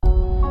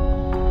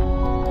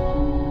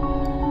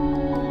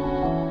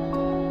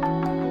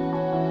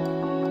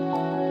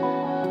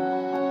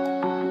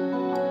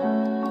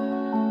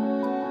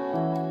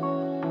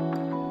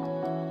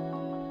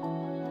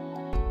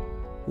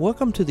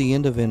Welcome to the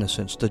End of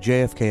Innocence, the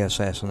JFK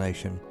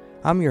Assassination.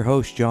 I'm your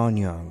host, John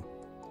Young.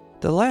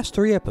 The last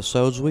 3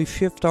 episodes, we've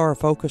shifted our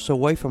focus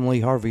away from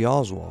Lee Harvey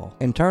Oswald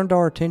and turned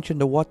our attention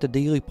to what the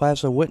Dealey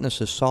Plaza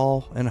witnesses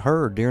saw and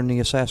heard during the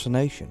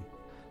assassination.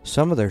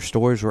 Some of their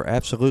stories were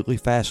absolutely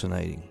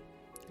fascinating.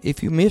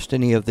 If you missed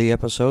any of the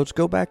episodes,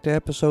 go back to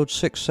episodes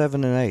 6,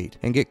 7, and 8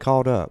 and get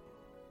caught up.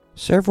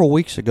 Several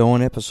weeks ago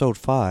in episode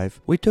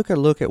 5, we took a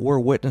look at where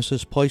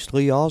witnesses placed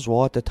Lee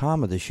Oswald at the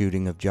time of the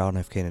shooting of John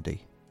F.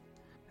 Kennedy.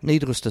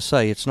 Needless to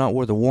say, it's not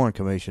where the Warren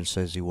Commission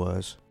says he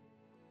was.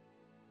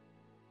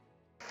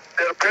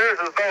 It appears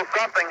as though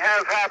something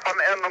has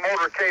happened in the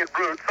motorcade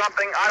route.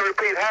 Something, I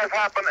repeat, has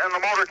happened in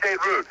the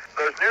motorcade route.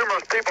 There's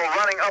numerous people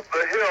running up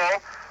the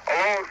hill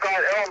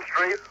alongside Elm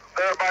Street,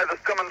 there by the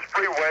Simmons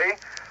Freeway.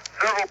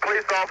 Several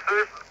police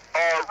officers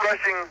are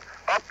rushing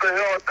up the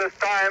hill at this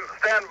time.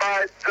 Stand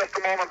by just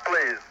a moment,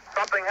 please.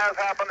 Something has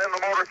happened in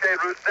the motorcade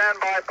route.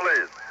 Stand by,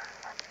 please.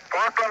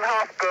 Parkland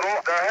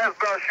Hospital, there has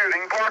been a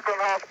shooting. Parkland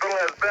Hospital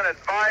has been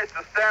advised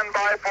to stand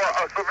by for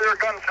a severe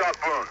gunshot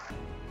wound.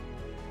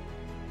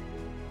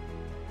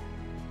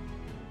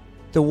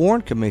 The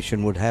Warren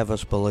Commission would have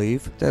us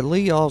believe that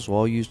Lee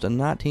Oswald used a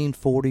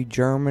 1940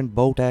 German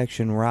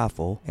bolt-action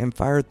rifle and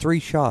fired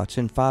 3 shots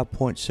in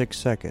 5.6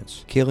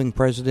 seconds, killing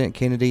President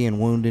Kennedy and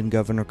wounding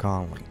Governor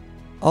Connally.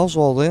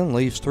 Oswald then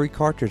leaves 3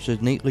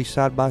 cartridges neatly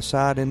side by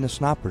side in the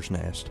sniper's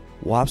nest,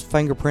 wipes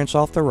fingerprints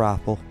off the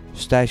rifle,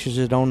 stashes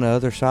it on the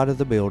other side of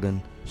the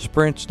building,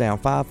 sprints down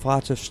 5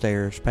 flights of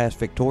stairs past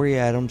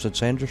Victoria Adams and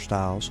Sandra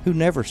Stiles, who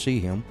never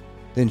see him,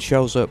 then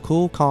shows up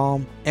cool,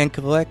 calm, and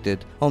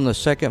collected on the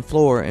 2nd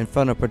floor in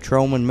front of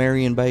Patrolman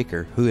Marion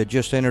Baker, who had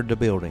just entered the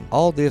building.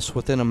 All this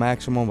within a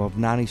maximum of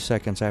 90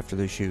 seconds after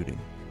the shooting.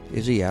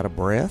 Is he out of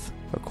breath?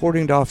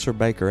 According to Officer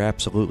Baker,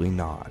 absolutely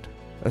not.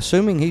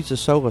 Assuming he's the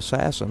sole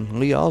assassin,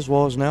 Lee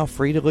Oswald is now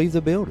free to leave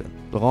the building.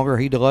 The longer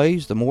he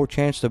delays, the more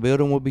chance the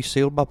building will be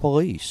sealed by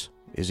police.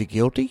 Is he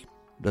guilty?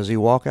 Does he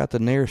walk out the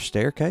nearest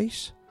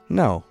staircase?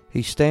 No,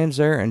 he stands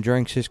there and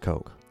drinks his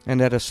Coke.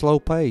 And at a slow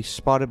pace,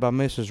 spotted by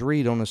Mrs.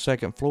 Reed on the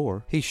 2nd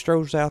floor, he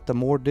strolls out the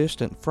more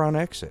distant front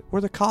exit,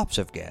 where the cops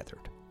have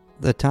gathered.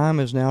 The time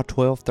is now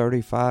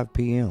 12:35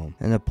 p.m.,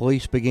 and the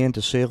police begin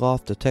to seal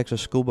off the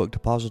Texas Schoolbook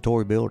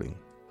Depository building.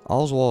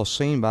 Oswald is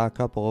seen by a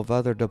couple of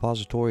other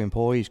depository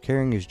employees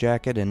carrying his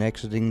jacket and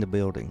exiting the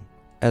building.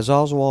 As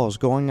Oswald is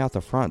going out the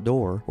front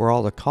door, where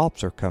all the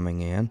cops are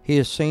coming in, he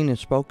is seen and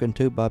spoken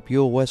to by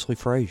Buell Wesley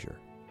Frazier.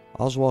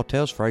 Oswald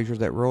tells Frazier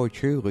that Roy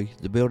Trugley,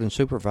 the building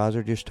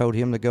supervisor, just told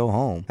him to go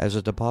home, as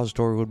the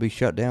depository would be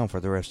shut down for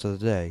the rest of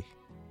the day.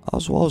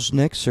 Oswald's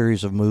next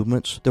series of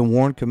movements, the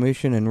Warren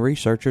Commission and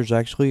researchers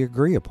actually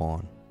agree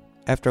upon.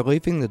 After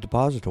leaving the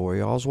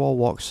depository, Oswald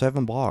walks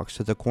 7 blocks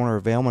to the corner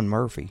of Elm and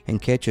Murphy and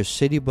catches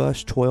City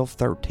Bus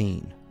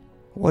 1213.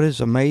 What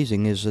is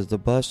amazing is that the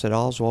bus that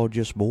Oswald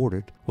just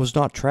boarded was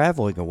not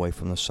traveling away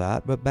from the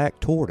site, but back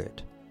toward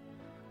it.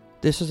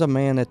 This is a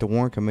man that the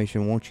Warren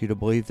Commission wants you to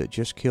believe that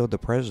just killed the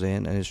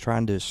president and is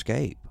trying to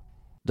escape.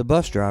 The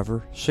bus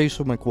driver,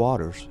 Cecil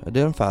McWaters,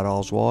 identified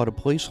Oswald at a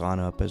police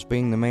lineup as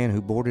being the man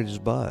who boarded his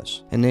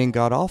bus, and then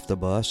got off the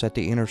bus at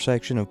the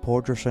intersection of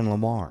Poydras and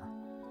Lamar.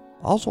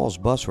 Oswald's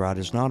bus ride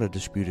is not a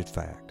disputed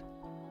fact.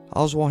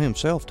 Oswald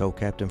himself told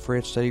Captain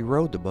Fritz that he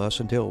rode the bus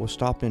until it was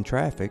stopped in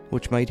traffic,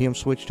 which made him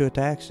switch to a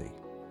taxi.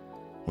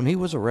 When he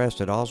was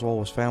arrested, Oswald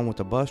was found with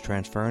a bus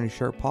transfer in his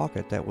shirt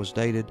pocket that was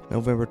dated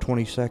November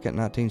 22,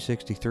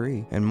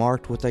 1963, and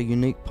marked with a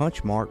unique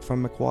punch mark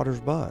from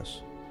McWaters'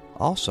 bus.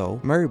 Also,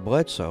 Mary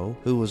Bledsoe,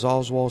 who was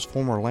Oswald's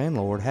former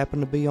landlord,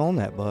 happened to be on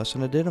that bus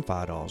and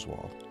identified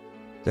Oswald.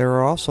 There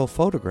are also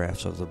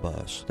photographs of the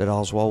bus that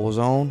Oswald was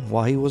on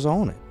while he was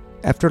on it.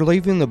 After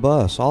leaving the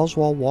bus,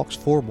 Oswald walks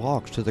 4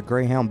 blocks to the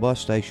Greyhound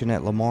bus station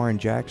at Lamar and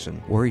Jackson,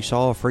 where he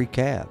saw a free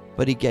cab,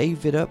 but he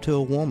gave it up to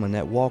a woman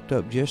that walked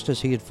up just as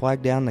he had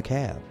flagged down the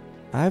cab.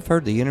 I have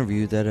heard the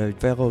interview that a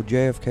fellow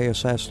JFK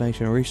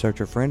assassination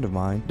researcher friend of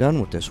mine done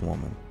with this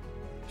woman.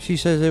 She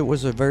says it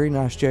was a very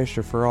nice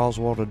gesture for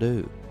Oswald to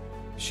do.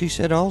 She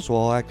said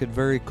Oswald acted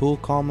very cool,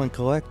 calm, and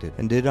collected,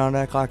 and did not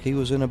act like he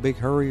was in a big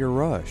hurry or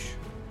rush.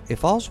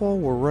 If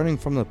Oswald were running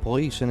from the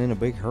police and in a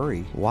big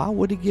hurry, why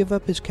would he give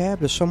up his cab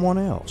to someone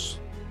else?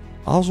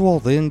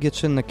 Oswald then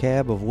gets in the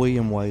cab of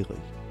William Whaley.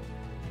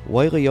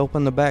 Whaley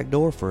opened the back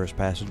door for his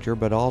passenger,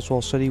 but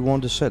Oswald said he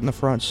wanted to sit in the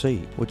front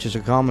seat, which is a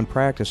common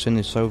practice in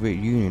the Soviet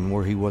Union,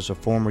 where he was a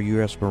former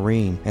U.S.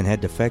 Marine and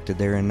had defected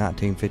there in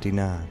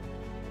 1959.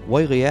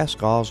 Whaley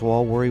asked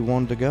Oswald where he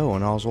wanted to go,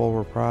 and Oswald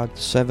replied,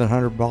 the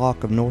 700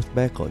 block of North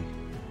Beckley.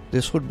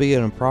 This would be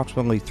an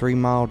approximately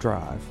 3-mile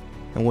drive.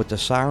 And with the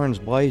sirens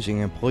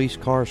blazing and police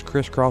cars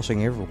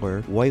crisscrossing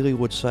everywhere, Whaley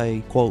would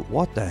say, quote,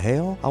 "What the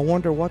hell? I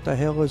wonder what the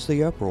hell is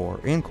the uproar,"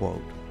 end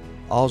quote.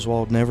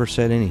 Oswald never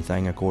said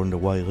anything, according to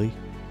Whaley.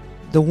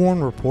 The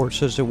Warren report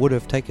says it would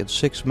have taken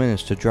 6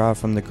 minutes to drive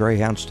from the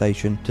Greyhound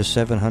station to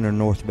 700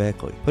 North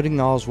Beckley, putting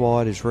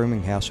Oswald at his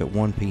rooming house at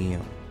 1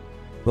 p.m.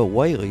 But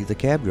Whaley, the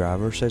cab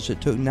driver, says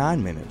it took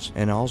 9 minutes,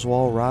 and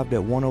Oswald arrived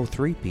at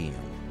 1:03 p.m.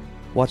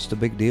 What's the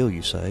big deal,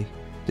 you say?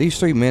 These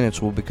 3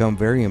 minutes will become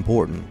very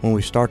important when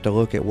we start to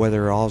look at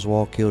whether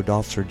Oswald killed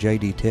Officer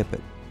J.D.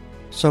 Tippit.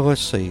 So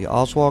let's see,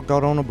 Oswald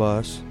got on a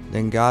bus,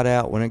 then got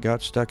out when it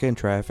got stuck in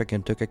traffic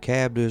and took a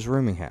cab to his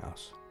rooming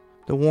house.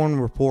 The Warren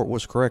report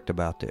was correct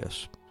about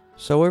this.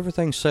 So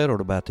everything's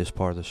settled about this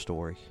part of the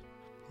story.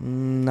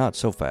 Not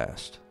so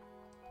fast.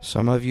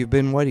 Some of you have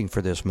been waiting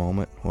for this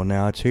moment. Well,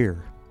 now it's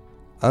here.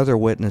 Other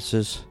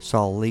witnesses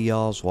saw Lee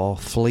Oswald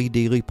flee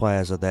Dealey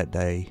Plaza that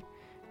day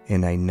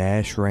in a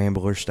Nash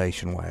Rambler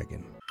station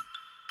wagon.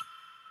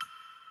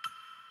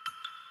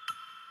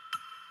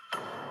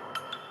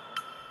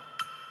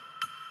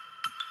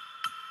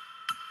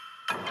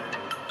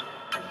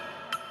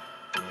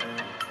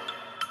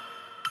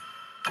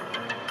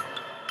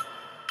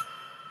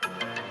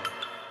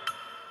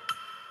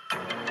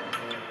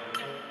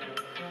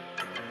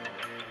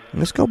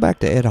 Let's go back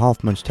to Ed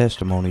Hoffman's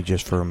testimony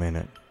just for a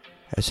minute.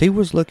 As he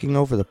was looking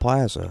over the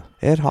plaza,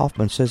 Ed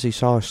Hoffman says he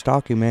saw a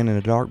stocky man in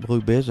a dark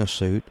blue business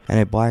suit and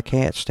a black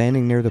hat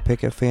standing near the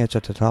picket fence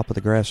at the top of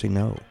the grassy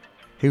knoll.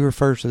 He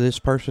refers to this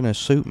person as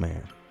Suit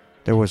Man.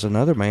 There was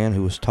another man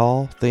who was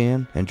tall,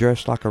 thin, and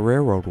dressed like a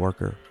railroad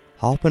worker.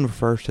 Hoffman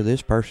refers to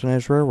this person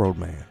as Railroad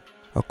Man.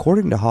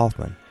 According to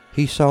Hoffman,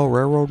 he saw a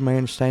railroad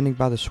man standing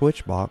by the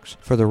switch box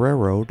for the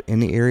railroad in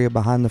the area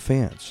behind the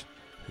fence.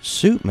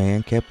 Suit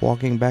Man kept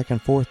walking back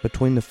and forth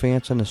between the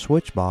fence and the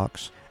switch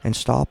box and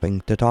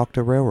stopping to talk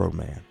to Railroad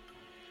Man.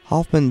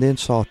 Hoffman then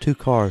saw 2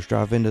 cars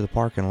drive into the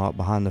parking lot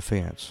behind the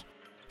fence.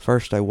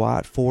 First a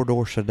white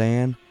 4-door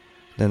sedan,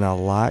 then a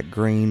light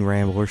green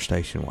Rambler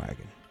station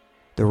wagon.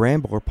 The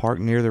Rambler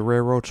parked near the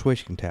railroad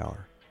switching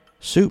tower.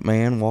 Suit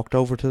Man walked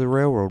over to the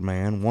Railroad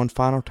Man one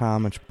final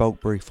time and spoke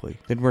briefly,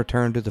 then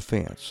returned to the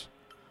fence.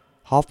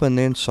 Hoffman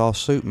then saw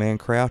Suit Man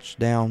crouch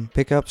down,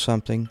 pick up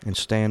something, and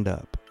stand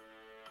up.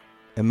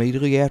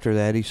 Immediately after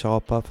that, he saw a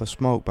puff of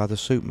smoke by the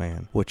Suit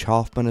Man, which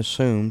Hoffman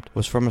assumed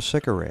was from a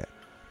cigarette,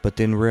 but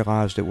then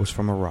realized it was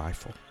from a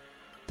rifle.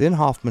 Then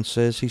Hoffman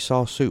says he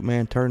saw Suit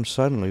Man turn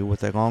suddenly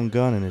with a long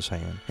gun in his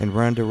hand and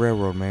run to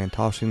Railroad Man,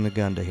 tossing the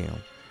gun to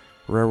him.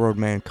 Railroad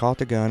Man caught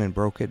the gun and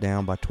broke it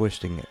down by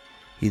twisting it.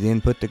 He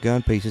then put the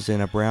gun pieces in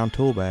a brown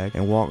tool bag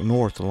and walked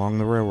north along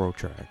the railroad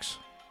tracks.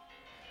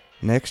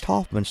 Next,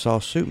 Hoffman saw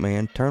Suit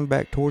Man turn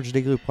back towards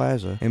Dealey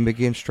Plaza and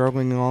begin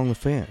struggling along the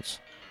fence.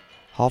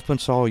 Hoffman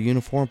saw a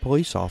uniformed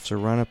police officer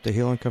run up the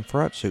hill and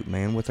confront Suit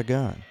Man with a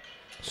gun.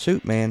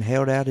 Suit Man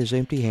held out his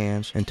empty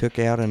hands and took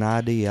out an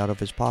ID out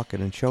of his pocket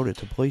and showed it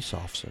to the police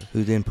officer,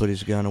 who then put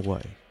his gun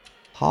away.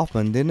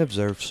 Hoffman then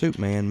observed Suit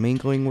Man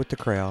mingling with the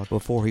crowd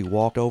before he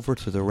walked over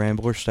to the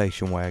Rambler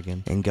station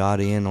wagon and got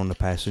in on the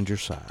passenger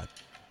side.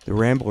 The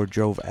Rambler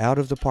drove out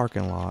of the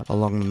parking lot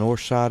along the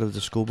north side of the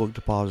schoolbook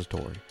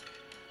depository.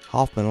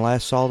 Hoffman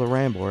last saw the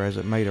Rambler as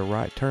it made a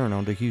right turn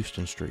onto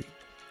Houston Street.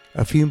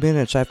 A few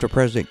minutes after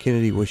President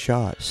Kennedy was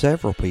shot,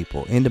 several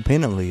people,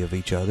 independently of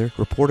each other,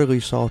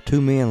 reportedly saw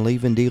 2 men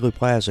leaving Dealey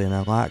Plaza in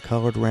a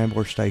light-colored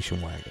Rambler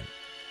station wagon.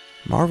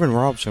 Marvin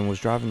Robinson was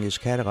driving his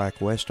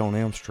Cadillac west on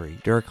Elm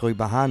Street, directly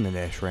behind the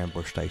Nash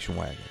Rambler station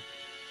wagon.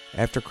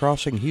 After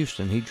crossing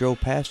Houston, he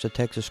drove past the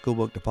Texas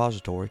Schoolbook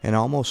Depository and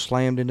almost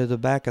slammed into the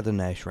back of the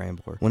Nash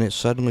Rambler when it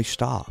suddenly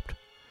stopped.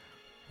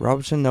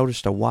 Robinson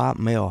noticed a white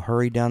male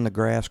hurry down the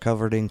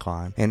grass-covered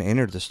incline and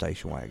entered the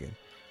station wagon.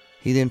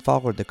 He then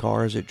followed the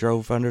car as it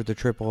drove under the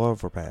triple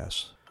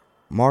overpass.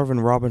 Marvin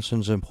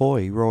Robinson's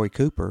employee, Roy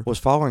Cooper, was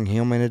following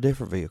him in a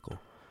different vehicle.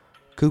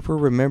 Cooper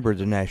remembered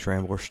the Nash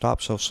Rambler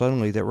stopped so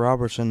suddenly that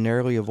Robertson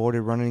narrowly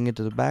avoided running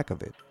into the back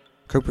of it.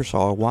 Cooper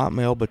saw a white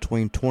male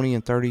between 20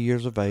 and 30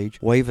 years of age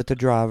wave at the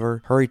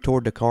driver, hurry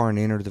toward the car, and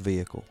enter the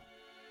vehicle.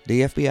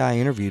 The FBI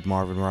interviewed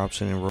Marvin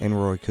Robinson and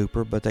Roy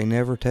Cooper, but they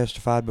never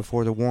testified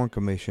before the Warren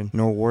Commission,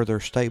 nor were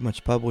their statements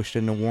published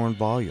in the Warren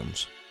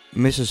volumes.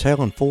 Mrs.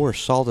 Helen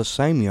Forrest saw the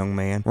same young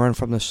man run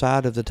from the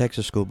side of the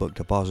Texas Schoolbook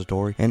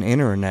Depository and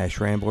enter a Nash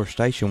Rambler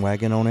station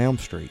wagon on Elm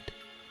Street.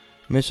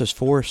 Mrs.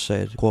 Forrest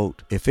said,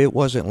 quote, "If it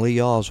wasn't Lee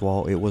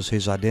Oswald, it was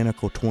his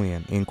identical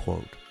twin," end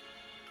quote.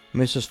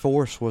 Mrs.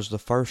 Forrest was the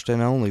first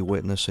and only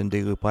witness in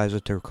Dealey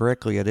Plaza to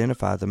correctly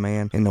identify the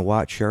man in the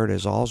white shirt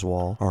as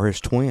Oswald or his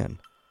twin.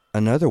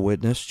 Another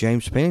witness,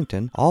 James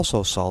Pennington,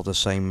 also saw the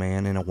same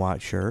man in a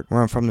white shirt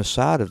run from the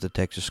side of the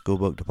Texas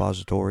Schoolbook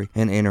Depository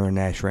and enter a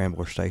Nash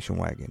Rambler station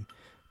wagon.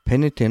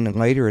 Pennington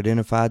later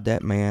identified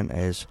that man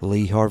as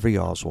Lee Harvey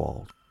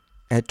Oswald.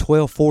 At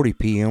 12:40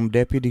 p.m.,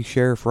 Deputy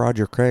Sheriff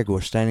Roger Craig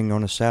was standing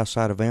on the south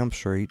side of Elm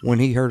Street when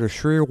he heard a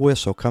shrill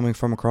whistle coming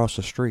from across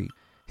the street.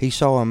 He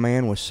saw a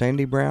man with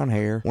sandy brown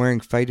hair,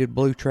 wearing faded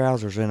blue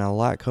trousers and a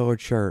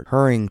light-colored shirt,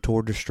 hurrying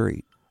toward the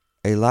street.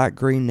 A light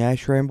green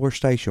Nash Rambler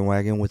station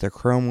wagon with a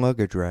chrome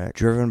luggage rack,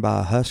 driven by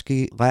a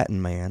husky Latin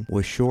man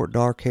with short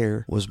dark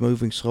hair, was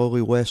moving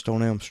slowly west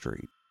on Elm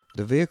Street.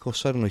 The vehicle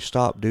suddenly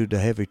stopped due to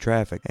heavy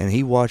traffic, and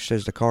he watched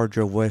as the car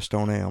drove west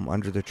on Elm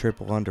under the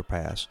triple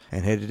underpass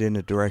and headed in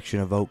the direction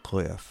of Oak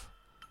Cliff.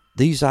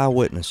 These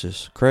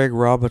eyewitnesses, Craig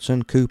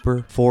Robinson,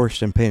 Cooper,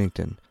 Forrest, and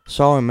Pennington,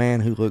 saw a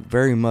man who looked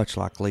very much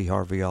like Lee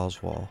Harvey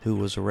Oswald, who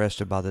was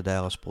arrested by the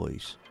Dallas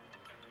police.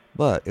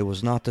 But it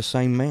was not the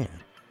same man.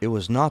 it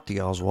was not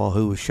the Oswald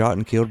who was shot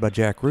and killed by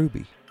Jack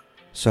Ruby.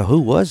 So who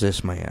was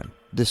this man,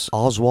 this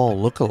Oswald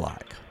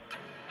look-alike?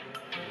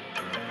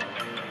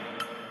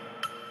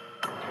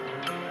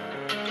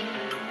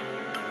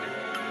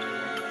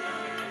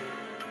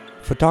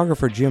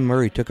 Photographer Jim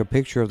Murray took a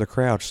picture of the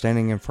crowd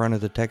standing in front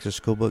of the Texas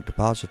School Book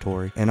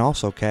Depository and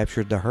also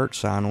captured the Hurt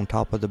sign on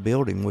top of the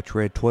building, which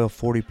read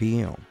 12:40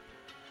 p.m.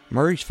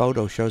 Murray's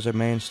photo shows a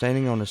man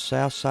standing on the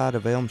south side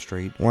of Elm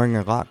Street wearing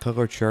a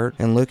light-colored shirt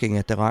and looking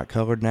at the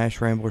light-colored Nash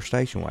Rambler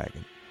station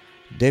wagon.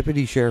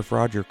 Deputy Sheriff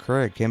Roger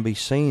Craig can be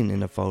seen in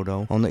the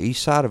photo on the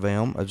east side of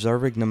Elm,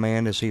 observing the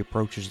man as he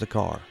approaches the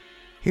car.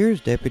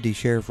 Here's Deputy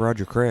Sheriff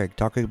Roger Craig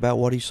talking about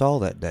what he saw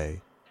that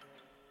day.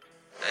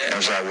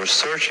 As I was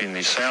searching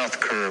the south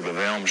curb of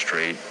Elm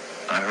Street,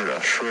 I heard a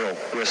shrill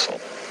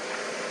whistle.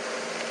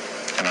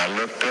 And I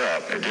looked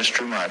up. It just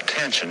drew my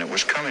attention. It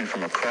was coming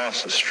from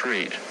across the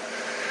street.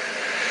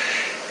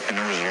 And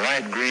there was a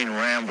light green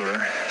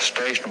Rambler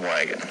station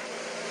wagon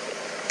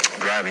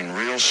driving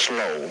real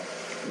slow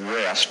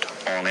west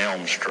on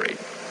Elm Street.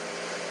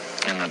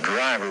 And the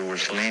driver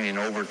was leaning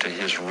over to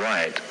his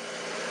right,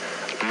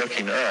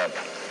 looking up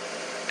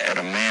at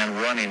a man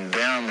running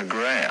down the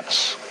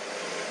grass.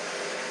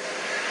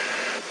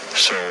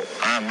 So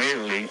I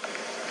immediately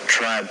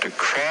tried to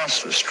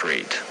cross the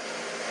street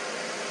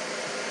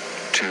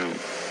to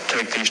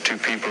take these two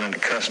people into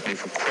custody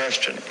for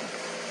questioning.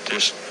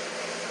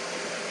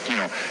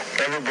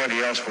 Everybody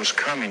else was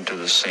coming to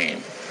the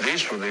scene.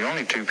 These were the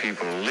only two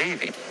people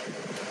leaving.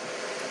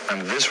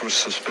 And this was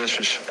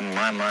suspicious in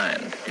my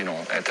mind,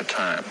 at the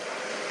time.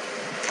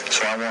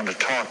 So I wanted to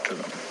talk to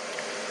them.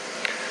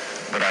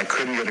 But I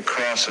couldn't get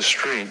across the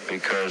street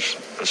because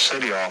the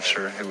city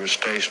officer who was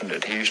stationed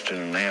at Houston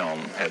and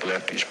Elm had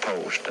left his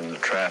post, and the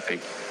traffic,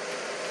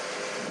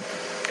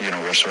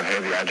 was so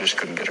heavy I just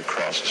couldn't get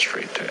across the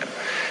street to him.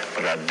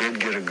 But I did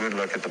get a good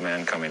look at the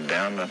man coming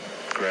down the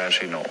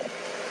grassy knoll.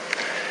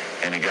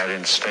 And he got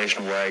in the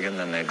station wagon,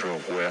 then they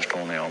drove west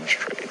on Elm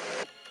Street.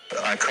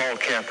 I called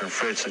Captain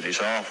Fritz at his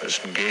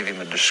office and gave him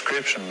a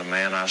description of the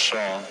man I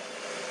saw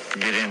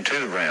get into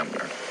the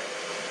Rambler.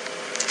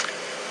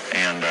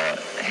 And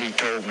he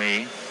told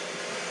me,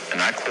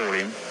 and I quote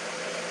him,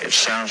 "It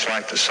sounds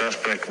like the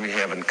suspect we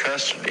have in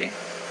custody.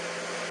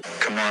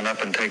 Come on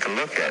up and take a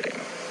look at him."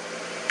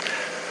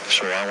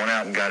 So I went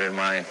out and got in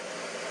my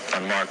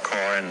unmarked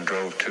car and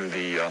drove to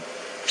the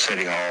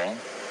City Hall,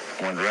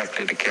 went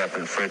directly to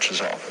Captain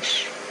Fritz's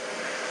office.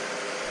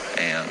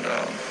 And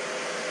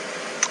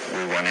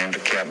we went into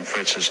Captain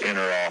Fritz's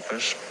inner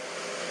office,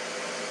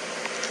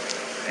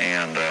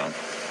 and the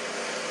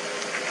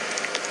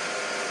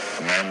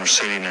man was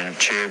sitting in a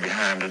chair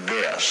behind a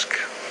desk.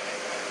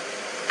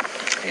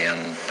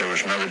 And there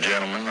was another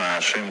gentleman. I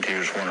assumed he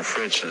was one of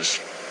Fritz's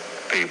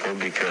people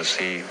because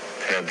he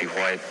had the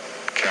white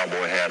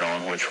cowboy hat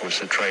on, which was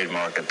the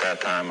trademark at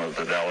that time of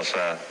the Dallas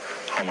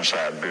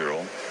Homicide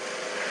Bureau.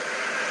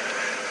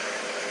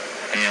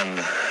 And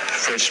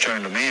Fritz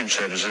turned to me and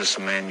said, "Is this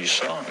the man you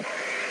saw?"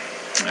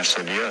 And I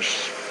said, "Yes."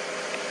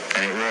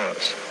 And it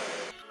was.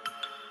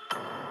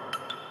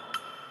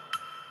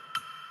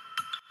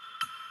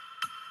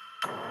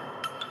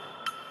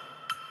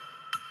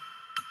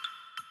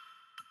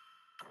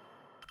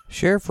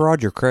 Sheriff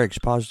Roger Craig's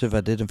positive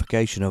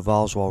identification of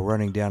Oswald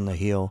running down the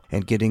hill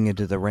and getting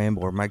into the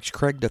Rambler makes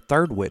Craig the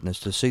third witness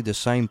to see the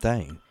same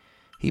thing.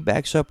 He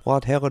backs up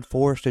what Helen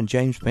Forrest and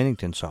James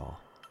Pennington saw.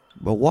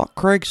 But what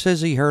Craig says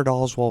he heard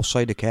Oswald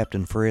say to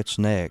Captain Fritz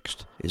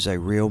next is a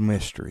real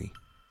mystery.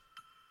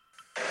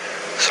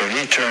 So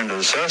he turned to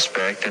the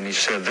suspect and he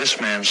said, "This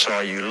man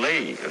saw you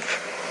leave."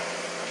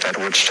 At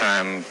which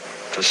time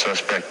the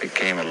suspect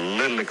became a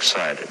little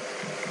excited.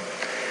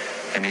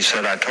 And he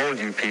said, "I told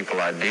you people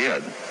I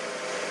did."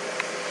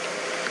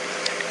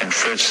 And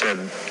Fritz said,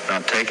 "Now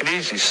take it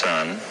easy,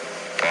 son,"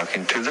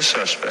 talking to the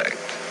suspect.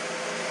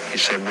 He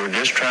said, "We're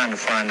just trying to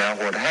find out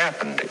what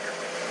happened here."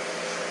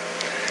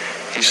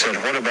 He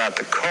said, "What about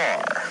the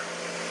car?"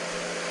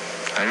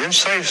 I didn't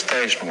say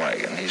station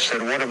wagon. He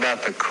said, "What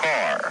about the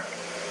car?"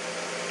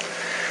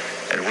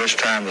 At which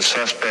time the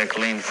suspect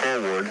leaned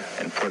forward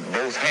and put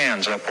both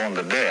hands up on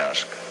the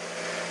desk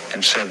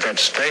and said, "That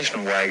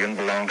station wagon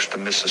belongs to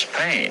Mrs.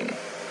 Payne.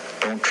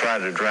 Don't try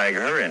to drag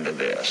her into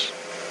this."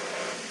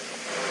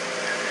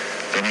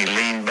 Then he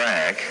leaned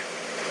back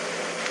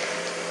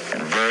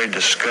and very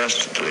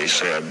disgustedly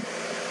said,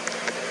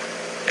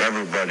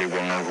 "Everybody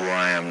will know who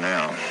I am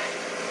now."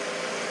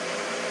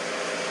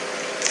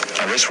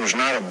 Now, this was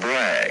not a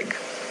brag.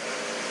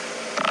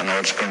 I know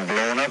it's been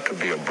blown up to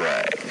be a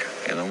brag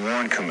in the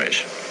Warren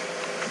Commission.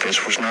 But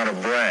this was not a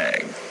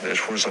brag.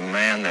 This was a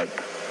man that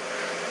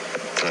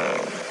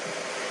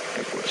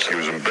he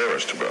was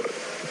embarrassed about it,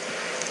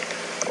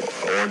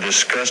 or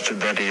disgusted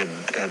that he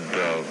had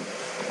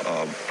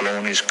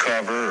blown his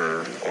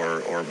cover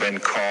or been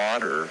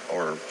caught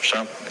or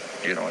something.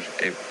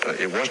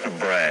 It wasn't a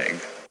brag.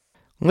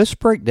 Let's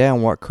break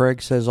down what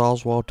Craig says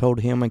Oswald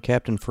told him and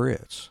Captain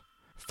Fritz.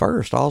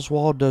 First,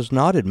 Oswald does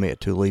not admit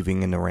to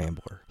leaving in the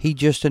Rambler. He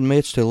just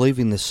admits to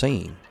leaving the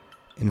scene.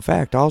 In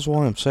fact,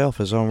 Oswald himself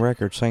is on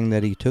record saying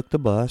that he took the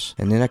bus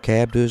and then a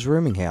cab to his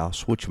rooming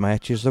house, which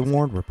matches the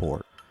warrant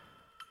report.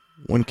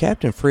 When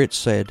Captain Fritz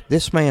said,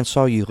 "This man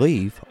saw you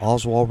leave,"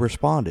 Oswald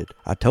responded,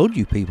 "I told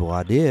you people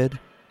I did."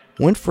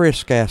 When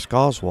Frisk asked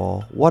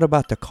Oswald, "What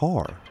about the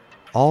car?"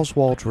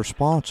 Oswald's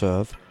response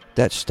of,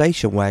 "That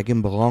station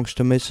wagon belongs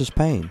to Mrs.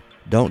 Payne.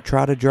 Don't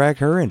try to drag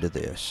her into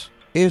this,"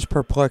 is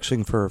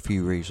perplexing for a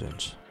few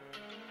reasons.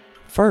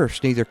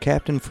 First, neither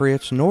Captain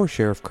Fritz nor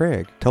Sheriff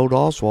Craig told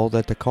Oswald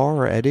that the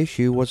car at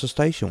issue was a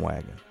station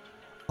wagon.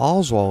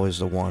 Oswald is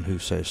the one who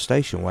says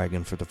station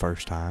wagon for the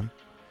first time.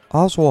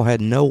 Oswald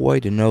had no way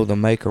to know the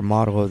make or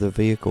model of the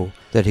vehicle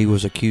that he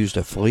was accused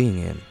of fleeing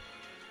in.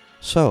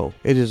 So,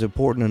 it is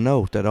important to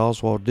note that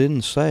Oswald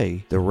didn't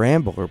say the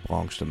Rambler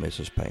belongs to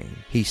Mrs. Payne.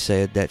 He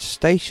said that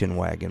station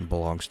wagon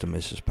belongs to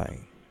Mrs.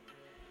 Payne.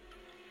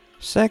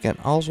 Second,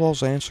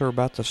 Oswald's answer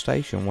about the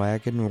station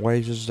wagon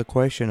raises the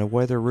question of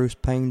whether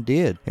Ruth Payne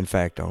did, in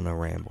fact, own a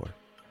Rambler.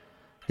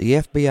 The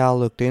FBI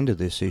looked into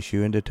this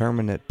issue and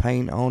determined that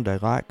Payne owned a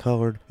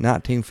light-colored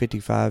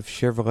 1955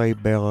 Chevrolet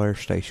Bel Air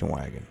station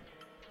wagon.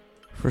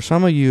 For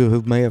some of you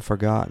who may have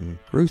forgotten,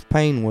 Ruth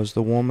Payne was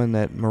the woman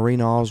that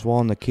Marina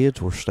Oswald and the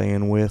kids were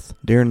staying with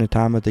during the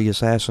time of the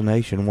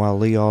assassination while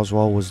Lee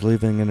Oswald was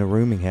living in a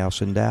rooming house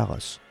in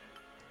Dallas.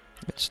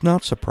 It's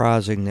not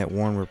surprising that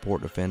warrant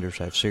report defenders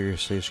have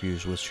serious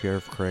issues with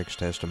Sheriff Craig's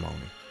testimony.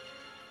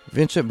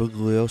 Vincent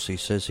Bugliosi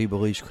says he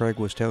believes Craig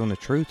was telling the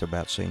truth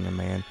about seeing a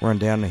man run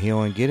down the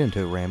hill and get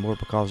into a Rambler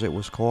because it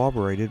was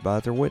corroborated by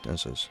other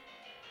witnesses.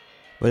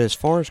 But as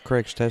far as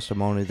Craig's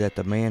testimony that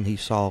the man he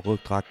saw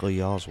looked like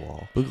Lee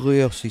Oswald,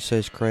 Bugliosi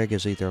says Craig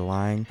is either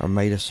lying or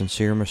made a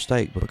sincere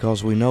mistake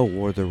because we know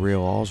where the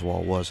real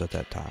Oswald was at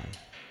that time.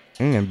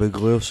 And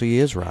Bugliosi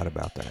is right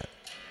about that.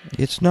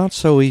 It's not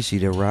so easy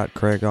to write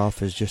Craig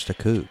off as just a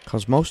kook,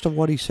 because most of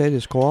what he said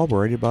is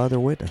corroborated by other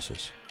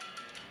witnesses.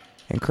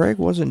 And Craig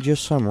wasn't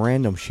just some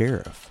random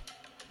sheriff.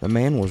 The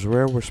man was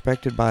well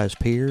respected by his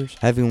peers,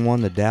 having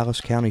won the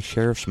Dallas County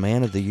Sheriff's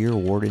Man of the Year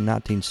award in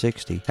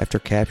 1960 after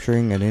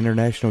capturing an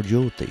international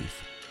jewel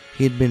thief.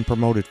 He had been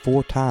promoted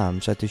 4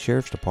 times at the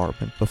Sheriff's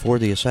Department before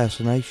the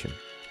assassination.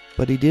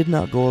 But he did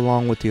not go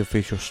along with the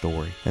official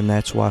story, and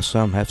that's why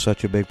some have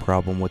such a big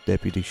problem with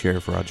Deputy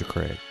Sheriff Roger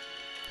Craig.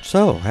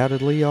 So, how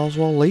did Lee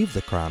Oswald leave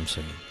the crime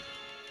scene?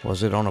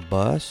 Was it on a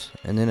bus,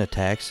 and then a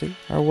taxi,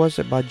 or was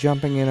it by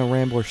jumping in a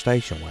Rambler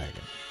station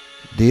wagon?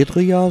 Did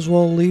Lee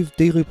Oswald leave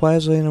Dealey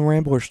Plaza in a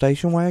Rambler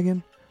station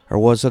wagon, or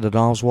was it an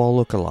Oswald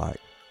look-alike?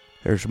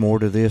 There's more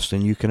to this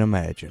than you can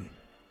imagine.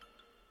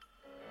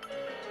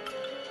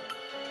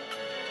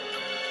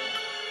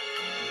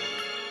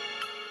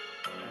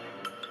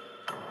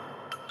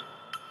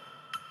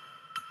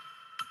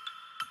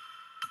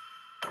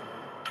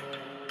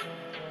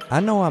 I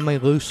know I may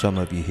lose some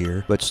of you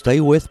here, but stay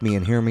with me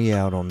and hear me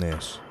out on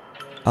this.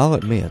 I'll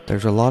admit,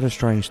 there's a lot of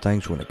strange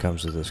things when it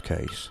comes to this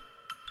case.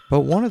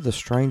 But one of the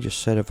strangest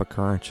set of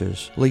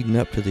occurrences leading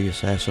up to the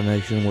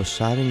assassination was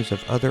sightings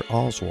of other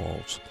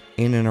Oswalds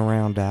in and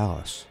around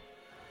Dallas.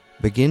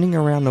 Beginning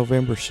around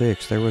November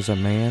 6th, there was a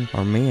man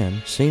or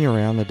men seen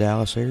around the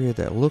Dallas area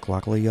that looked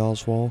like Lee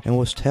Oswald and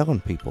was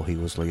telling people he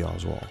was Lee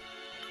Oswald.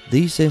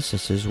 These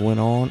instances went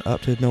on up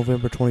to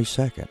November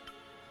 22nd.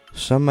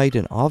 Some made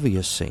an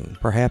obvious scene,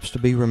 perhaps to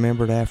be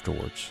remembered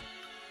afterwards.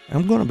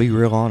 I'm going to be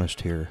real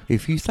honest here.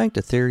 If you think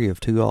the theory of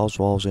 2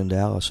 Oswalds in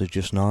Dallas is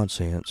just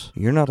nonsense,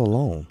 you're not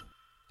alone.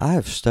 I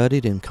have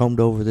studied and combed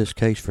over this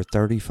case for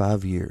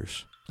 35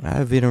 years. I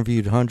have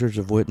interviewed hundreds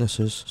of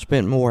witnesses,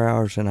 spent more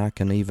hours than I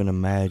can even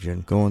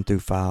imagine going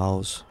through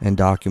files and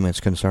documents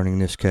concerning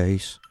this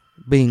case,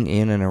 being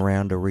in and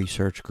around a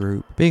research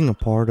group, being a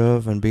part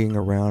of and being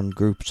around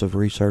groups of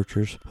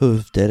researchers who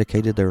have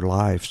dedicated their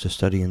lives to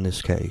studying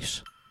this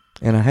case.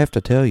 And I have to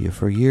tell you,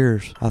 for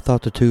years, I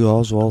thought the 2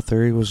 Oswald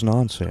theory was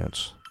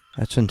nonsense.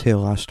 That's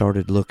until I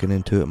started looking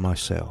into it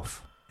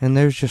myself. And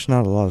there's just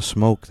not a lot of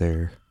smoke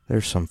there.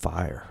 There's some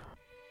fire.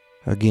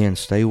 Again,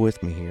 stay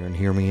with me here and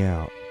hear me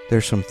out.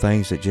 There's some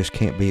things that just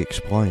can't be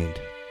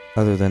explained,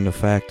 other than the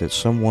fact that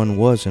someone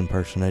was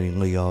impersonating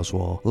Lee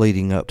Oswald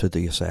leading up to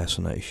the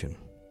assassination.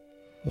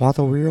 While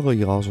the real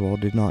Lee Oswald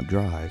did not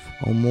drive,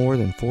 on more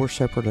than 4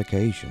 separate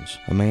occasions,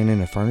 a man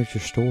in a furniture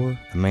store,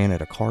 a man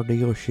at a car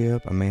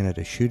dealership, a man at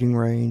a shooting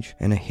range,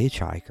 and a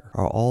hitchhiker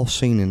are all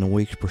seen in the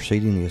weeks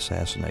preceding the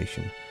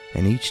assassination,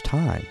 and each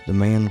time the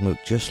man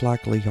looked just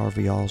like Lee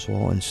Harvey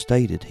Oswald and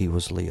stated he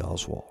was Lee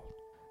Oswald.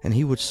 And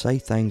he would say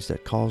things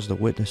that caused the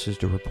witnesses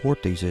to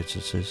report these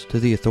instances to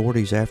the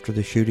authorities after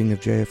the shooting of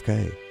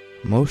JFK.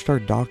 Most are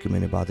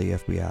documented by the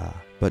FBI,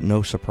 but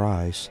no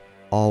surprise,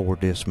 all were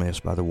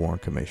dismissed by the Warren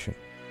Commission.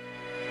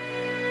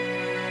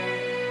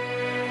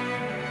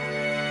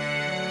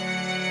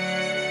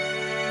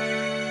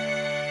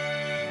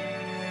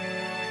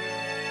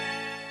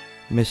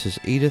 Mrs.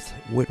 Edith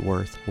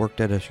Whitworth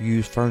worked at a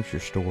used furniture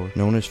store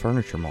known as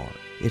Furniture Mart.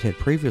 It had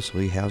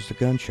previously housed a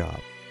gun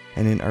shop,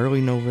 and in early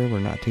November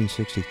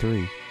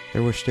 1963,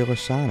 there was still a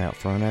sign out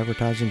front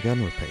advertising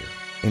gun repair.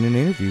 In an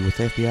interview with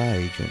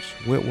FBI agents,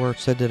 Whitworth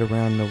said that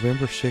around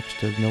November 6th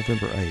to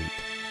November 8th,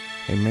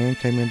 a man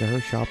came into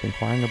her shop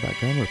inquiring about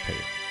gun repair.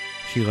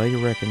 She later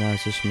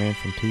recognized this man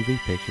from TV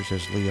pictures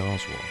as Lee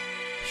Oswald.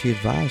 She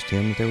advised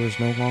him that there was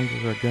no longer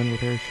a gun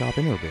repair shop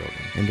in her building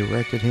and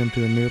directed him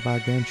to a nearby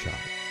gun shop.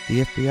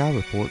 The FBI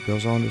report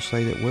goes on to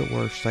say that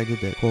Whitworth stated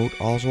that, quote,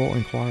 Oswald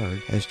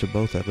inquired as to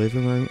both a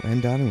living room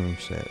and dining room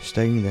set,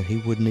 stating that he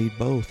would need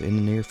both in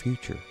the near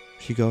future.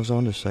 She goes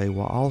on to say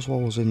while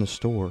Oswald was in the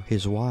store,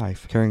 his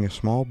wife, carrying a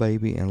small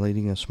baby and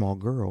leading a small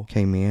girl,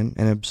 came in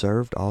and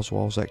observed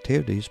Oswald's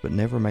activities but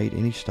never made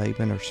any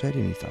statement or said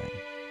anything.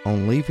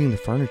 On leaving the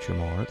furniture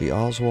mart, the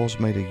Oswalds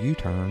made a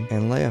U-turn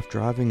and left,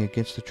 driving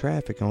against the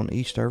traffic on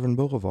East Irvin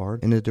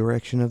Boulevard in the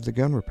direction of the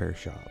gun repair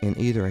shop, in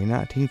either a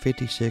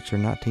 1956 or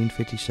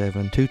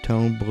 1957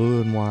 two-tone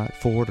blue and white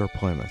Ford or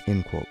Plymouth,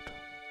 end quote.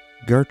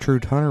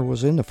 Gertrude Hunter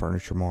was in the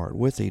furniture mart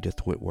with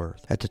Edith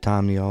Whitworth at the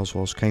time the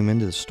Oswalds came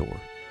into the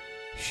store.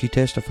 She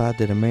testified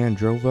that a man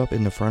drove up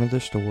in the front of the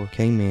store,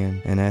 came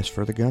in, and asked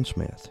for the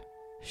gunsmith.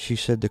 She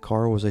said the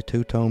car was a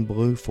two-tone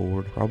blue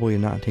Ford, probably a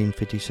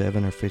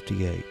 1957 or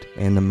 58,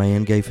 and the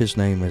man gave his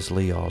name as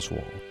Lee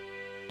Oswald.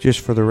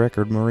 Just for the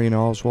record,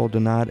 Marina Oswald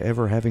denied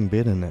ever having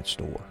been in that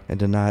store, and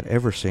denied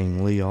ever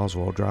seeing Lee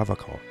Oswald drive a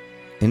car.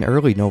 In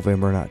early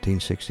November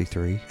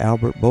 1963,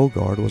 Albert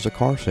Bogard was a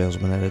car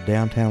salesman at a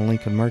downtown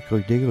Lincoln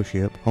Mercury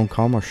dealership on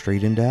Commerce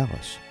Street in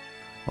Dallas.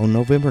 On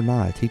November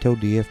 9th, he told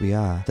the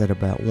FBI that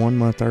about 1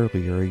 month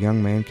earlier, a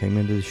young man came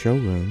into the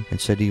showroom and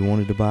said he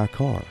wanted to buy a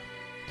car.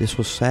 This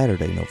was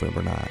Saturday,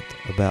 November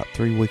 9th, about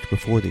 3 weeks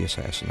before the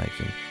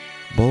assassination.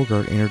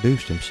 Bogart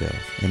introduced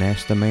himself and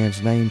asked the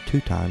man's name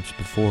 2 times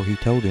before he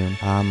told him,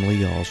 "I'm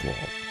Lee Oswald."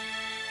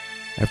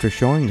 After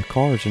showing the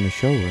cars in the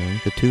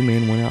showroom, the 2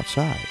 men went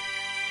outside.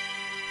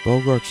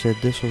 Bogart said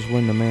this was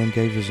when the man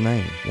gave his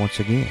name once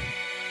again.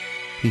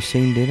 He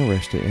seemed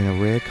interested in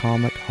a red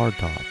Comet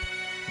hardtop,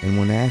 and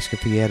when asked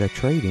if he had a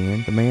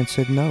trade-in, the man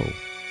said no.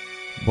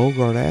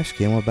 Bogart asked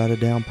him about a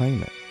down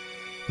payment.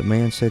 The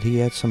man said he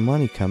had some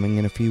money coming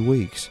in a few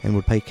weeks and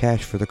would pay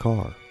cash for the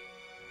car.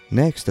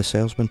 Next, the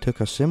salesman took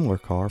a similar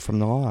car from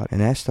the lot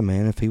and asked the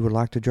man if he would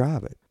like to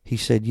drive it. He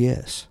said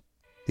yes.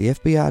 The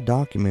FBI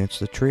documents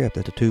the trip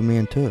that the 2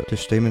 men took to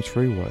Stevens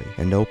Freeway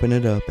and opened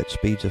it up at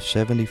speeds of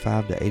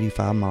 75 to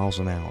 85 miles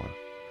an hour.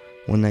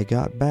 When they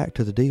got back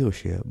to the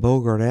dealership,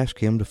 Bogart asked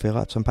him to fill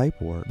out some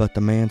paperwork, but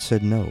the man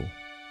said no.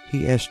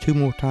 He asked 2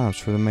 more times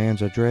for the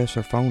man's address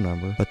or phone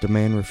number, but the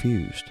man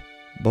refused.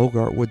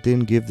 Bogart would then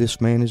give this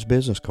man his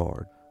business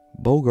card.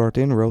 Bogart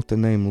then wrote the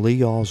name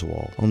Lee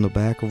Oswald on the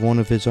back of one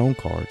of his own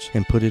cards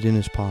and put it in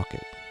his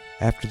pocket.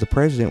 After the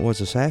president was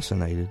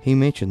assassinated, he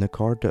mentioned the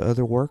card to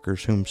other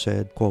workers whom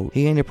said, quote,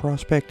 "He ain't a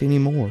prospect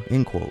anymore,"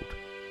 end quote.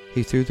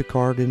 He threw the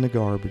card in the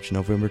garbage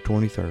November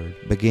 23rd,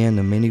 began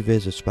the many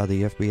visits by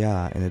the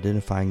FBI in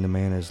identifying the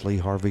man as Lee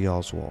Harvey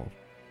Oswald.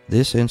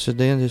 This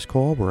incident is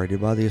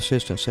corroborated by the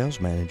assistant sales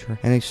manager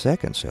and a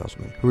second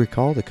salesman who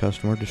recalled the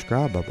customer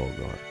described by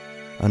Bogart.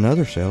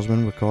 Another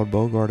salesman recalled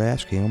Bogart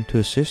asked him to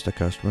assist the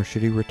customer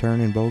should he return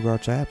in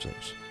Bogart's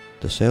absence.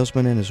 The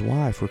salesman and his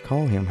wife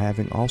recall him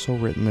having also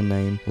written the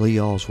name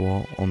Lee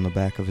Oswald on the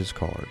back of his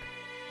card.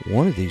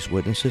 One of these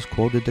witnesses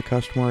quoted the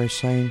customer as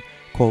saying,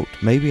 quote,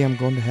 "Maybe I'm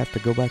going to have to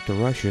go back to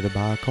Russia to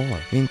buy a car,"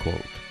 end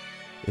quote.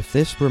 If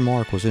this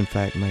remark was in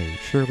fact made,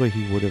 surely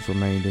he would have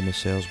remained in the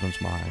salesman's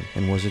mind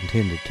and was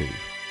intended to.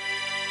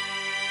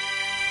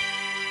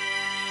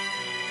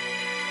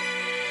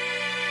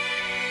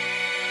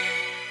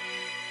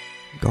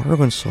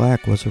 Garland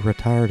Slack was a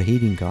retired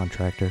heating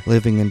contractor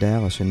living in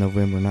Dallas in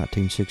November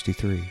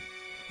 1963.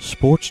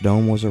 Sports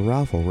Dome was a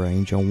rifle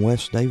range on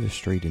West Davis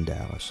Street in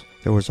Dallas.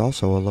 There was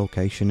also a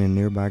location in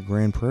nearby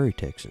Grand Prairie,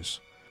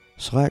 Texas.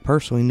 Slack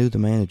personally knew the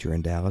manager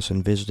in Dallas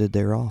and visited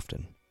there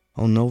often.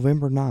 On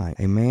November 9th,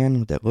 a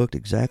man that looked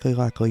exactly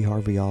like Lee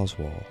Harvey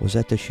Oswald was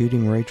at the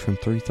shooting range from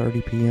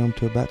 3:30 p.m.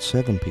 to about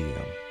 7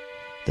 p.m.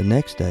 The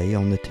next day,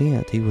 on the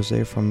 10th, he was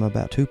there from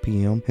about 2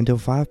 p.m. until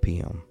 5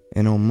 p.m.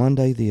 And on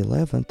Monday the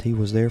 11th, he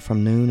was there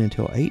from noon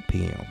until 8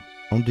 p.m.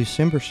 On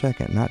December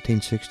 2nd,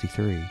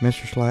 1963,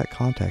 Mr. Slack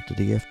contacted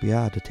the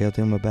FBI to tell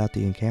them about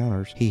the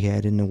encounters he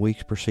had in the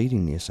weeks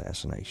preceding the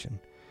assassination.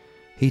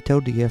 He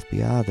told the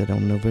FBI that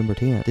on November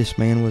 10th, this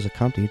man was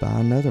accompanied by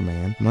another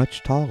man,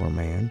 much taller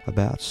man,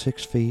 about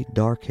 6 feet,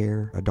 dark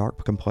hair, a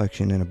dark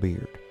complexion, and a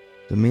beard.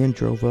 The men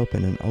drove up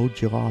in an old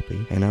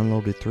jalopy and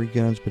unloaded 3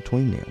 guns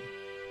between them.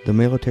 The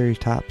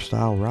military-type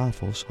style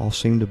rifles all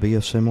seemed to be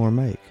of similar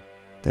make.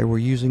 They were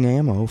using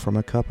ammo from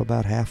a cup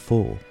about half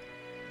full.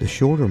 The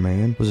shorter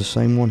man was the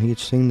same one he had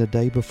seen the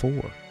day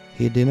before.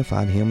 He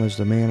identified him as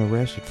the man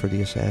arrested for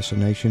the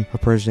assassination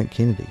of President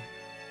Kennedy.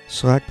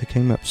 Slack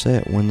became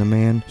upset when the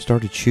man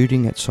started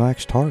shooting at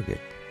Slack's target.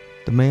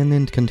 The man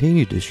then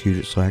continued to shoot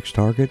at Slack's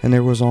target, and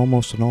there was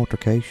almost an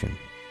altercation.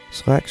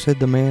 Slack said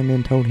the man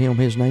then told him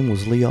his name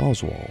was Lee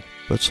Oswald,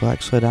 but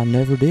Slack said, "I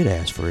never did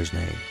ask for his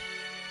name."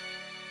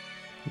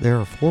 There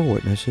are 4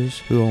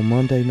 witnesses who on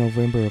Monday,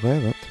 November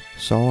 11th,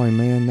 saw a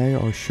man they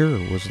are sure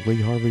was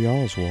Lee Harvey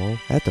Oswald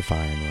at the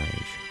firing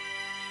range.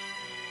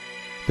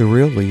 The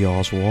real Lee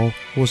Oswald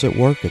was at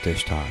work at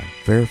this time,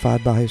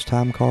 verified by his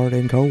time card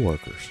and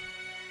co-workers.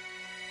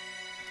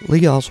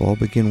 Lee Oswald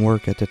began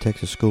work at the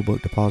Texas School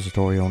Book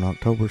Depository on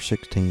October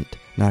 16,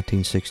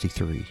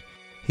 1963.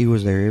 He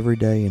was there every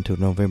day until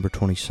November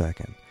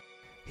 22nd.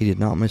 He did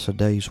not miss a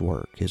day's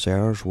work. His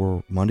hours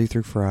were Monday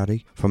through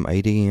Friday from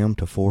 8 a.m.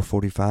 to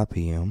 4:45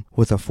 p.m.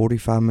 with a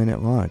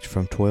 45-minute lunch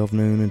from 12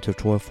 noon until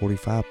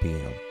 12:45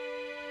 p.m.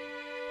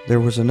 There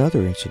was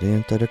another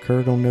incident that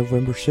occurred on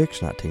November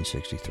 6,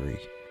 1963,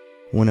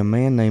 when a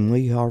man named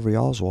Lee Harvey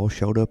Oswald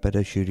showed up at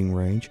a shooting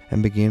range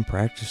and began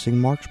practicing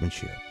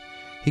marksmanship.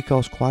 He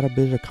caused quite a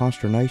bit of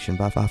consternation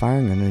by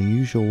firing an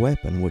unusual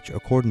weapon which,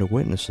 according to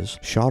witnesses,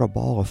 shot a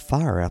ball of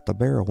fire out the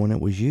barrel when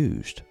it was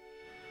used.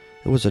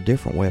 It was a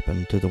different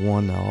weapon to the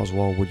one that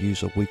Oswald would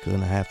use a week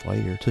and a half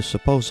later to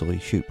supposedly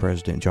shoot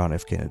President John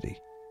F. Kennedy.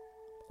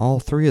 All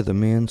three of the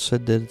men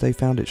said that they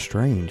found it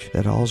strange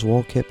that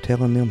Oswald kept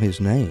telling them his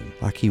name,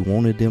 like he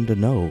wanted them to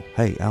know,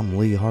 hey, I'm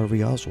Lee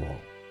Harvey Oswald.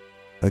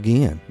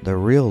 Again, the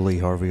real Lee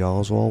Harvey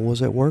Oswald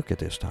was at work at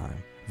this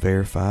time,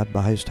 verified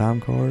by his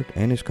time card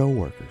and his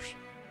co-workers.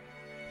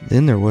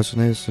 Then there was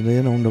an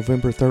incident on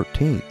November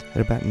 13th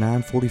at about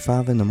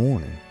 9:45 in the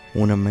morning,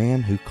 when a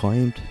man who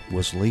claimed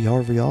was Lee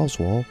Harvey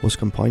Oswald was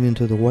complaining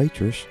to the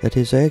waitress that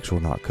his eggs were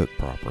not cooked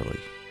properly.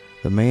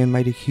 The man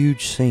made a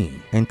huge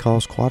scene and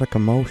caused quite a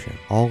commotion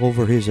all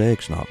over his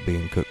eggs not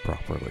being cooked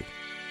properly.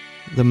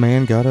 The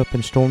man got up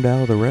and stormed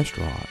out of the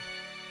restaurant,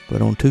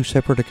 but on 2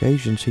 separate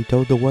occasions he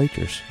told the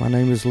waitress, "My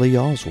name is Lee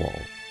Oswald."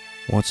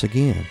 Once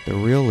again, the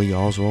real Lee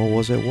Oswald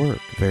was at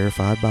work,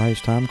 verified by his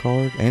time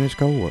card and his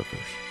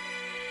co-workers.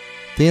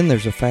 Then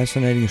there's a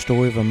fascinating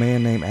story of a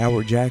man named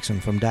Albert Jackson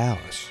from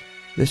Dallas.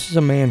 This is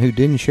a man who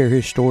didn't share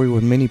his story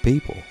with many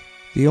people.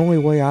 The only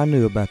way I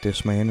knew about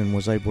this man and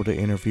was able to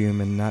interview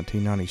him in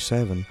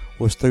 1997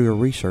 was through a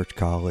research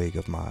colleague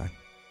of mine.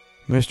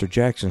 Mr.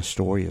 Jackson's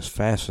story is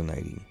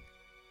fascinating.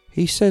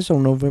 He says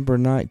on November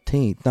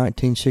 19,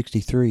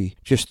 1963,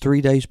 just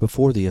 3 days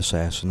before the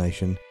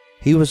assassination,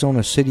 he was on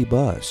a city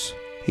bus.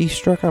 He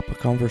struck up a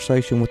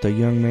conversation with a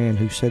young man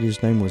who said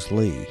his name was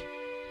Lee.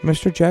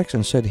 Mr.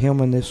 Jackson said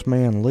him and this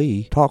man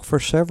Lee talked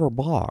for several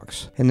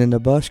blocks, and then the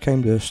bus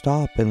came to a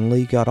stop and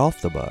Lee got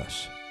off the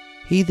bus.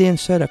 He then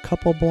said a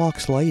couple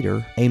blocks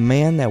later, a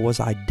man that was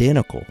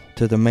identical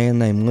to the man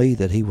named Lee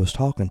that he was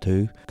talking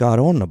to got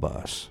on the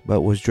bus,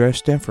 but was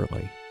dressed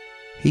differently.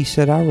 He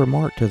said, I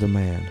remarked to the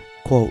man,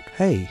 quote,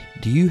 "Hey,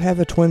 do you have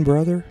a twin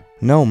brother?"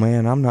 "No,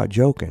 man, I'm not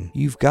joking.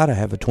 You've got to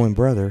have a twin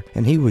brother,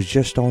 and he was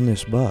just on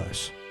this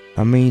bus."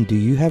 "I mean, do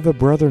you have a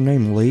brother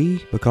named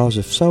Lee? Because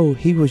if so,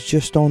 he was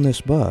just on this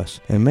bus,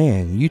 and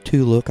man, you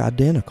two look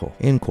identical."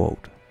 End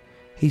quote.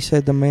 He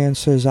said the man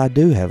says, "I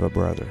do have a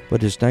brother,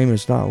 but his name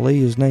is not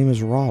Lee, his name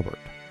is Robert."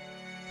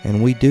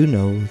 And we do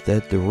know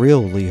that the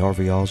real Lee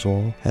Harvey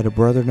Oswald had a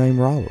brother named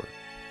Robert.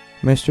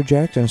 Mr.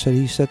 Jackson said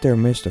he sat there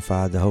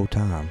mystified the whole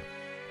time.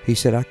 He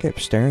said, I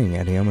kept staring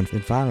at him, and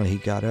finally he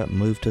got up and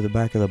moved to the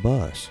back of the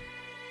bus.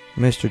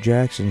 Mr.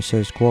 Jackson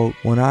says, quote,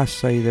 "When I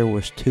say there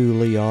was 2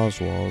 Lee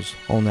Oswalds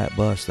on that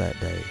bus that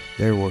day,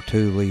 there were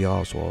 2 Lee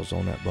Oswalds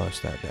on that bus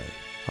that day.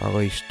 Or at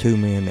least 2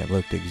 men that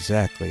looked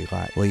exactly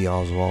like Lee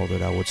Oswald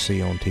that I would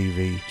see on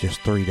TV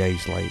just 3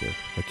 days later,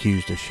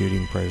 accused of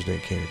shooting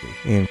President Kennedy."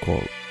 End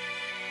quote.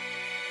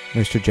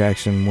 Mr.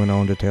 Jackson went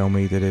on to tell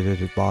me that it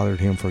had bothered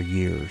him for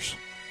years,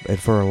 and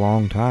for a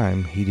long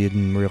time he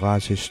didn't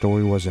realize his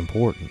story was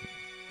important.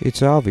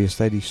 It's obvious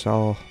that he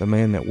saw the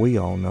man that we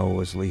all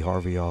know as Lee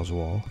Harvey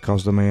Oswald,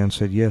 because the man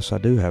said, "Yes, I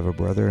do have a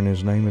brother, and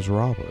his name is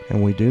Robert."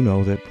 And we do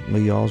know that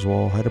Lee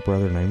Oswald had a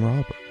brother named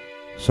Robert.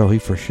 So he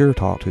for sure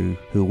talked to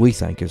who we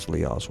think is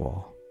Lee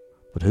Oswald.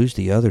 But who's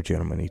the other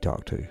gentleman he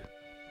talked to?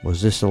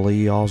 Was this a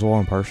Lee Oswald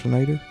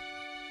impersonator?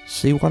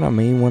 See what I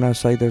mean when I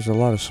say there's a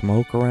lot of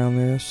smoke around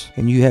this?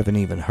 And you haven't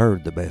even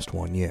heard the best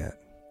one yet.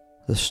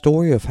 The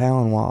story of how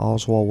and why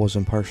Oswald was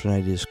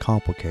impersonated is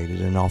complicated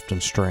and often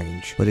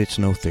strange, but it's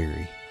no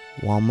theory.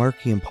 While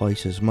murky in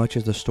places, much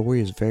of the story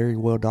is very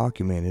well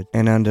documented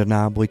and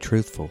undeniably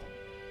truthful.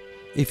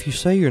 If you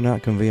say you're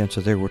not convinced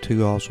that there were 2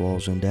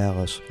 Oswalds in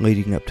Dallas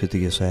leading up to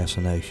the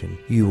assassination,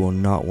 you will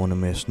not want to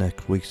miss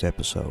next week's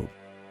episode.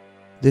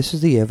 This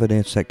is the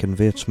evidence that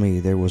convinced me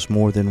there was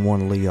more than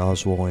one Lee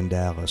Oswald in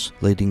Dallas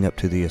leading up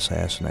to the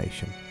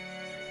assassination.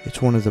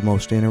 It's one of the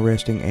most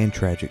interesting and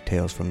tragic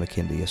tales from the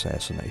Kennedy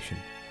assassination.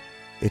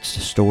 It's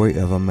the story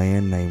of a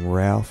man named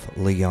Ralph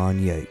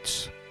Leon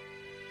Yates.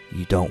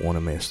 You don't want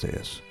to miss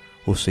this.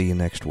 We'll see you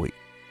next week.